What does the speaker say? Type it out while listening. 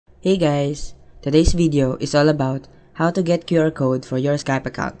Hey guys! Today's video is all about how to get QR code for your Skype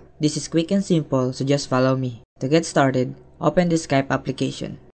account. This is quick and simple, so just follow me. To get started, open the Skype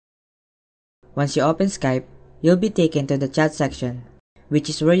application. Once you open Skype, you'll be taken to the chat section, which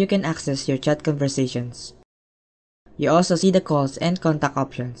is where you can access your chat conversations. You also see the calls and contact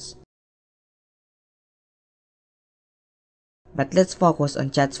options. But let's focus on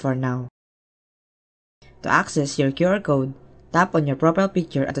chats for now. To access your QR code, tap on your profile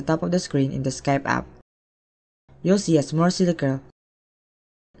picture at the top of the screen in the Skype app. You'll see a small circle.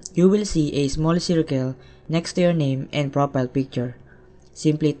 You will see a small circle next to your name and profile picture.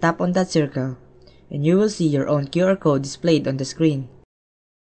 Simply tap on that circle, and you will see your own QR code displayed on the screen.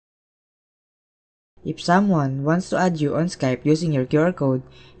 If someone wants to add you on Skype using your QR code,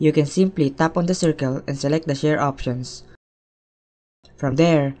 you can simply tap on the circle and select the share options. From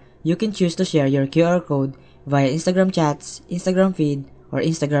there, you can choose to share your QR code via Instagram chats, Instagram feed, or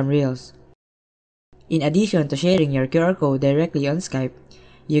Instagram Reels. In addition to sharing your QR code directly on Skype,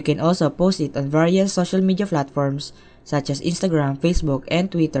 you can also post it on various social media platforms such as Instagram, Facebook,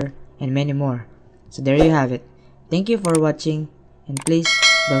 and Twitter, and many more. So there you have it. Thank you for watching, and please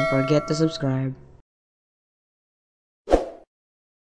don't forget to subscribe.